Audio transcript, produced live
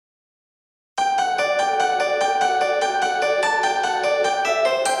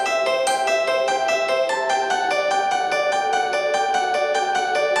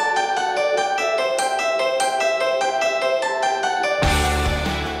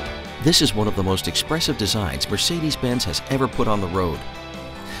This is one of the most expressive designs Mercedes-Benz has ever put on the road.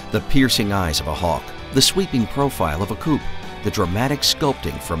 The piercing eyes of a hawk, the sweeping profile of a coupe, the dramatic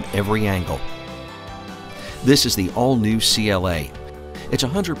sculpting from every angle. This is the all-new CLA. It's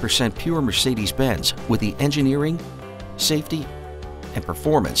 100% pure Mercedes-Benz with the engineering, safety, and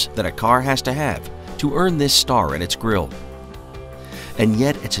performance that a car has to have to earn this star in its grille. And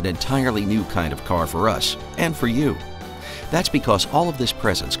yet it's an entirely new kind of car for us and for you. That's because all of this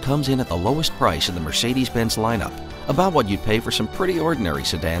presence comes in at the lowest price in the Mercedes-Benz lineup, about what you'd pay for some pretty ordinary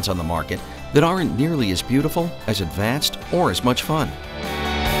sedans on the market that aren't nearly as beautiful, as advanced, or as much fun.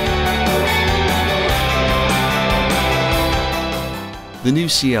 The new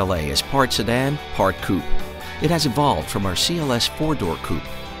CLA is part sedan, part coupe. It has evolved from our CLS 4-door coupe.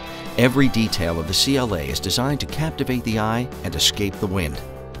 Every detail of the CLA is designed to captivate the eye and escape the wind.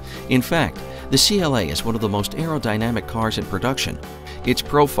 In fact, the CLA is one of the most aerodynamic cars in production. Its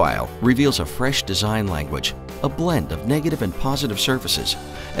profile reveals a fresh design language, a blend of negative and positive surfaces,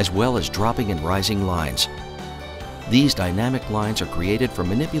 as well as dropping and rising lines. These dynamic lines are created from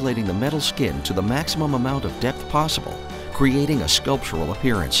manipulating the metal skin to the maximum amount of depth possible, creating a sculptural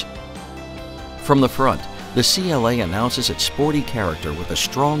appearance. From the front, the CLA announces its sporty character with a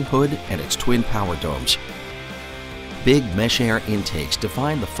strong hood and its twin power domes. Big mesh air intakes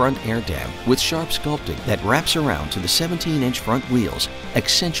define the front air dam with sharp sculpting that wraps around to the 17-inch front wheels,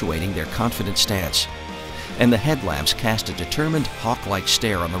 accentuating their confident stance. And the headlamps cast a determined hawk-like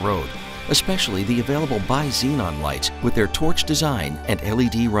stare on the road, especially the available bi-xenon lights with their torch design and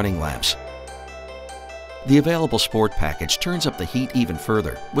LED running lamps. The available Sport package turns up the heat even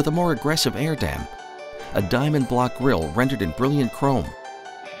further with a more aggressive air dam, a diamond block grille rendered in brilliant chrome,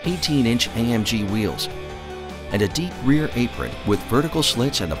 18-inch AMG wheels, and a deep rear apron with vertical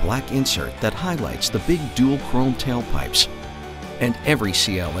slits and a black insert that highlights the big dual chrome tailpipes. And every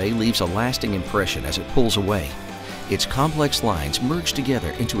CLA leaves a lasting impression as it pulls away. Its complex lines merge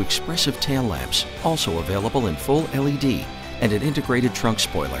together into expressive tail lamps, also available in full LED, and an integrated trunk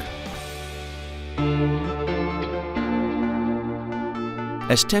spoiler.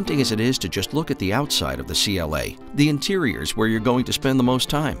 As tempting as it is to just look at the outside of the CLA, the interior is where you're going to spend the most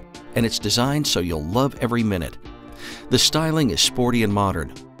time, and it's designed so you'll love every minute. The styling is sporty and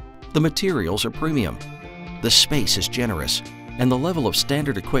modern. The materials are premium. The space is generous, and the level of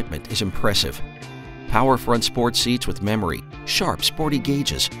standard equipment is impressive. Power front sport seats with memory, sharp sporty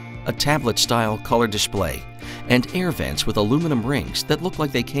gauges, a tablet-style color display, and air vents with aluminum rings that look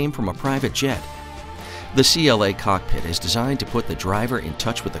like they came from a private jet. The CLA cockpit is designed to put the driver in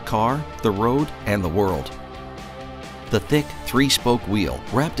touch with the car, the road, and the world. The thick, three-spoke wheel,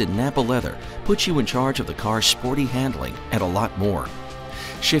 wrapped in Napa leather, puts you in charge of the car's sporty handling and a lot more.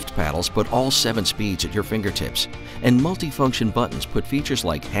 Shift paddles put all 7 speeds at your fingertips, and multifunction buttons put features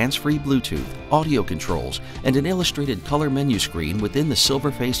like hands-free Bluetooth, audio controls, and an illustrated color menu screen within the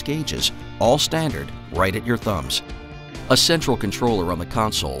silver-faced gauges, all standard, right at your thumbs. A central controller on the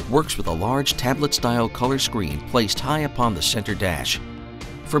console works with a large tablet-style color screen placed high upon the center dash.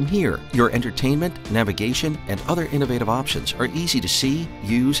 From here, your entertainment, navigation, and other innovative options are easy to see,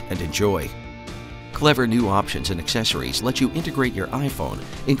 use, and enjoy. Clever new options and accessories let you integrate your iPhone,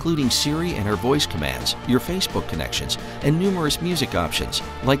 including Siri and her voice commands, your Facebook connections, and numerous music options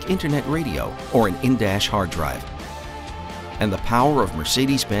like internet radio or an in-dash hard drive. And the power of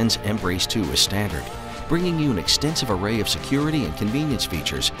Mercedes-Benz Embrace 2 is standard, bringing you an extensive array of security and convenience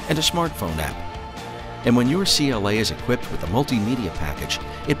features and a smartphone app. And when your CLA is equipped with a multimedia package,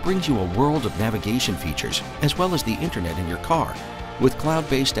 it brings you a world of navigation features as well as the internet in your car, with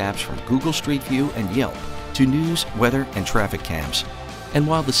cloud-based apps from Google Street View and Yelp to news, weather, and traffic cams. And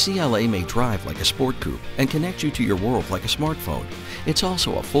while the CLA may drive like a sport coupe and connect you to your world like a smartphone, it's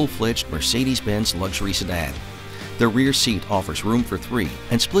also a full-fledged Mercedes-Benz luxury sedan. The rear seat offers room for 3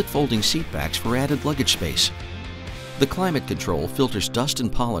 and split folding seat backs for added luggage space. The climate control filters dust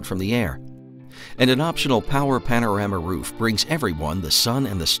and pollen from the air. And an optional power panorama roof brings everyone the sun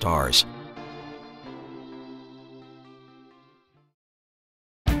and the stars.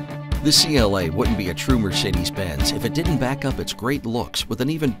 The CLA wouldn't be a true Mercedes-Benz if it didn't back up its great looks with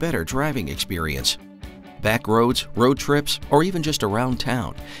an even better driving experience. Back roads, road trips, or even just around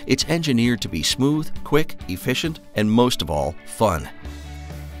town, it's engineered to be smooth, quick, efficient, and most of all, fun.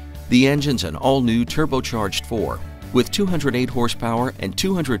 The engine's an all-new turbocharged 4 with 208 horsepower and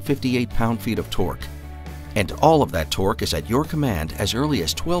 258 pound-feet of torque. And all of that torque is at your command as early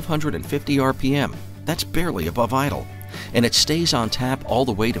as 1,250 RPM. That's barely above idle. And it stays on tap all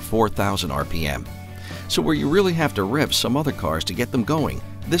the way to 4,000 RPM. So where you really have to rev some other cars to get them going,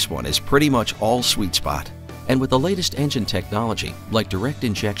 this one is pretty much all sweet spot. And with the latest engine technology, like direct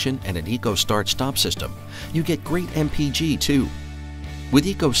injection and an Eco Start Stop system, you get great MPG too. With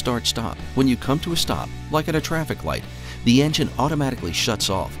Eco Start Stop, when you come to a stop, like at a traffic light, the engine automatically shuts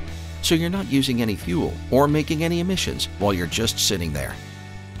off, so you're not using any fuel or making any emissions while you're just sitting there.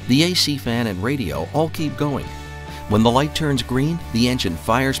 The AC fan and radio all keep going. When the light turns green, the engine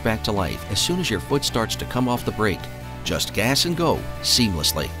fires back to life as soon as your foot starts to come off the brake. Just gas and go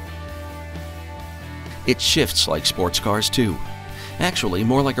seamlessly. It shifts like sports cars too. Actually,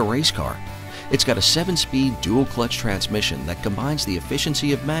 more like a race car. It's got a 7-speed dual-clutch transmission that combines the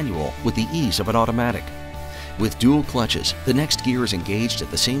efficiency of manual with the ease of an automatic. With dual clutches, the next gear is engaged at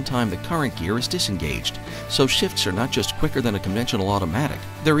the same time the current gear is disengaged, so shifts are not just quicker than a conventional automatic,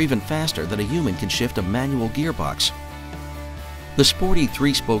 they're even faster than a human can shift a manual gearbox. The sporty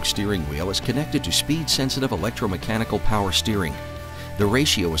 3-spoke steering wheel is connected to speed-sensitive electromechanical power steering. The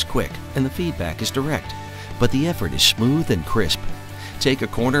ratio is quick and the feedback is direct, but the effort is smooth and crisp. Take a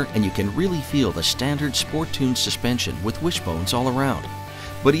corner and you can really feel the standard sport-tuned suspension with wishbones all around.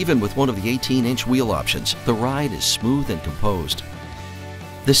 But even with one of the 18-inch wheel options, the ride is smooth and composed.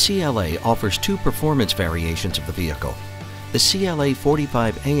 The CLA offers 2 performance variations of the vehicle. The CLA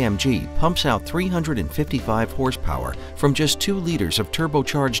 45 AMG pumps out 355 horsepower from just 2 liters of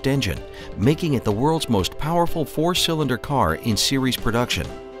turbocharged engine, making it the world's most powerful 4-cylinder car in series production.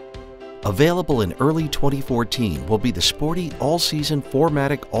 Available in early 2014 will be the sporty all-season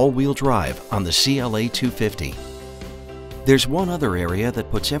 4MATIC all-wheel drive on the CLA 250. There's one other area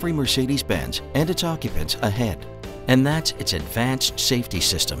that puts every Mercedes-Benz and its occupants ahead, and that's its advanced safety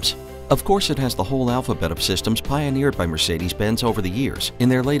systems. Of course, it has the whole alphabet of systems pioneered by Mercedes-Benz over the years in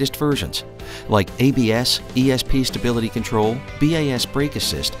their latest versions, like ABS, ESP stability control, BAS brake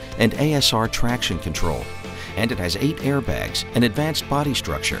assist, and ASR traction control. And it has 8 airbags, an advanced body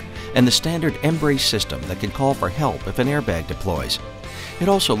structure, and the standard Embrace system that can call for help if an airbag deploys. It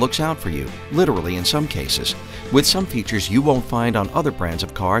also looks out for you, literally in some cases, with some features you won't find on other brands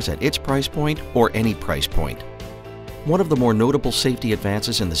of cars at its price point or any price point. One of the more notable safety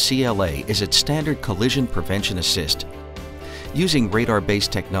advances in the CLA is its standard collision prevention assist. Using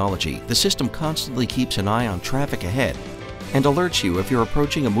radar-based technology, the system constantly keeps an eye on traffic ahead and alerts you if you're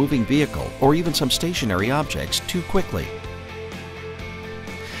approaching a moving vehicle or even some stationary objects too quickly.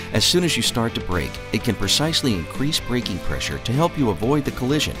 As soon as you start to brake, it can precisely increase braking pressure to help you avoid the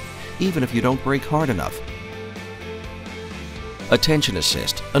collision, even if you don't brake hard enough. Attention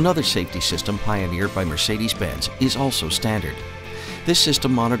Assist, another safety system pioneered by Mercedes-Benz, is also standard. This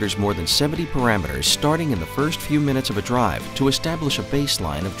system monitors more than 70 parameters starting in the first few minutes of a drive to establish a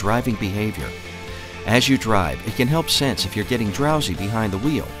baseline of driving behavior. As you drive, it can help sense if you're getting drowsy behind the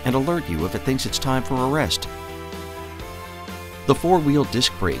wheel and alert you if it thinks it's time for a rest. The 4-wheel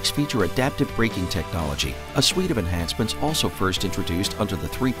disc brakes feature adaptive braking technology, a suite of enhancements also first introduced under the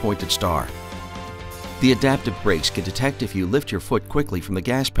 3-pointed star. The adaptive brakes can detect if you lift your foot quickly from the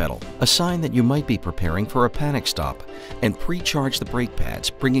gas pedal, a sign that you might be preparing for a panic stop, and pre-charge the brake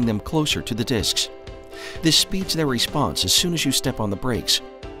pads, bringing them closer to the discs. This speeds their response as soon as you step on the brakes.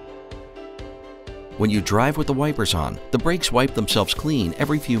 When you drive with the wipers on, the brakes wipe themselves clean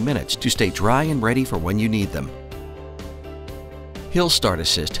every few minutes to stay dry and ready for when you need them. Hill Start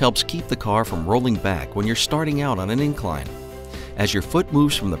Assist helps keep the car from rolling back when you're starting out on an incline. As your foot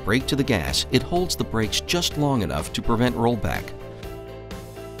moves from the brake to the gas, it holds the brakes just long enough to prevent rollback.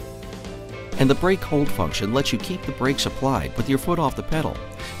 And the brake hold function lets you keep the brakes applied with your foot off the pedal,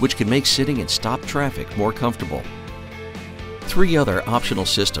 which can make sitting in stopped traffic more comfortable. 3 other optional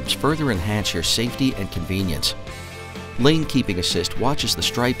systems further enhance your safety and convenience. Lane Keeping Assist watches the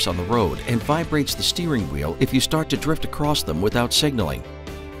stripes on the road and vibrates the steering wheel if you start to drift across them without signaling.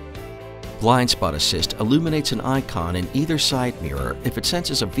 Blind Spot Assist illuminates an icon in either side mirror if it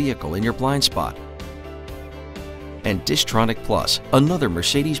senses a vehicle in your blind spot. And Distronic Plus, another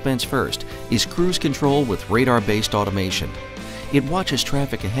Mercedes-Benz first, is cruise control with radar-based automation. It watches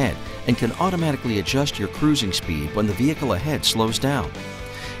traffic ahead and can automatically adjust your cruising speed when the vehicle ahead slows down.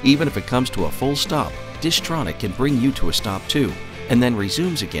 Even if it comes to a full stop, Distronic can bring you to a stop too, and then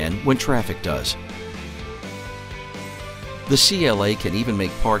resumes again when traffic does. The CLA can even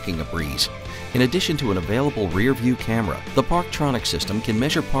make parking a breeze. In addition to an available rear-view camera, the Parktronic system can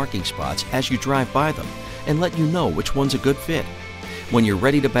measure parking spots as you drive by them and let you know which one's a good fit. When you're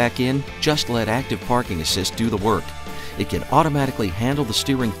ready to back in, just let Active Parking Assist do the work. It can automatically handle the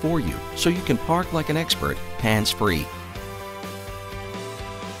steering for you, so you can park like an expert, hands-free.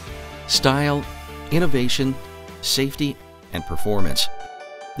 Style, innovation, safety, and performance.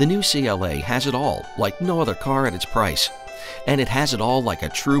 The new CLA has it all, like no other car at its price. And it has it all like a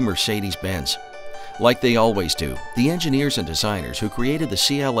true Mercedes-Benz. Like they always do, the engineers and designers who created the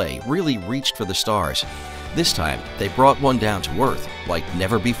CLA really reached for the stars. This time, they brought one down to earth like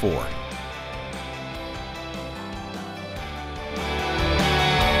never before.